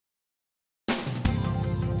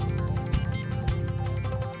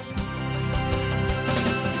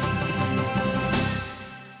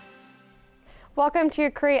Welcome to your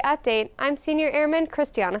Korea Update. I'm Senior Airman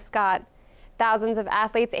Christiana Scott. Thousands of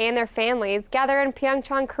athletes and their families gather in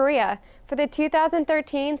PyeongChang, Korea for the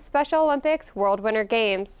 2013 Special Olympics World Winter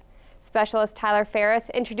Games. Specialist Tyler Farris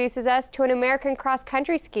introduces us to an American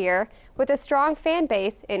cross-country skier with a strong fan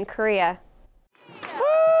base in Korea.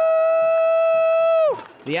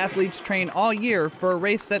 The athletes train all year for a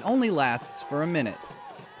race that only lasts for a minute.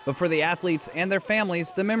 But for the athletes and their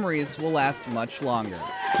families, the memories will last much longer.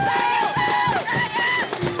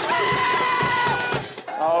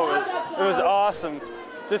 Oh, it was awesome.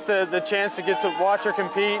 Just the chance to get to watch her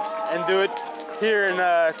compete and do it here in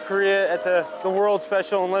Korea at the World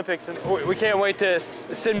Special Olympics. And we can't wait to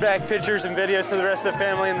send back pictures and videos to the rest of the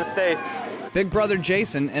family in the States. Big brother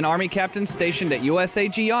Jason, an Army captain stationed at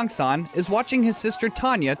USAG Yongsan, is watching his sister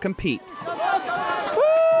Tonya compete.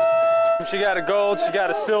 She got a gold, she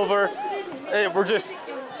got a silver. We're just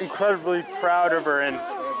incredibly proud of her, and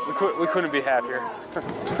we couldn't be happier.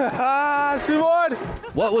 She won!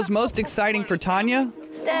 What was most exciting for Tonya?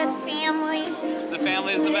 The family. The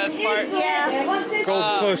family is the best part? Yeah.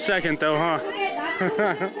 Gold's close second, though, huh?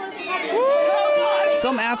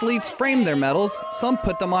 Some athletes frame their medals, some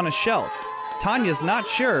put them on a shelf. Tanya's not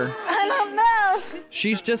sure. I don't know.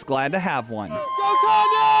 She's just glad to have one. Go,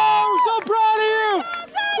 Tonya! We're so proud of you!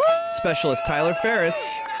 Specialist Tyler Farris,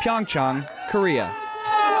 PyeongChang, Korea.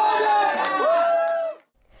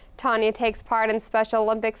 Tonya takes part in Special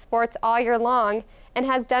Olympic sports all year long and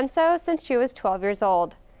has done so since she was 12 years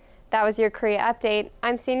old. That was your Korea Update.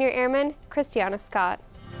 I'm Senior Airman Christiana Scott.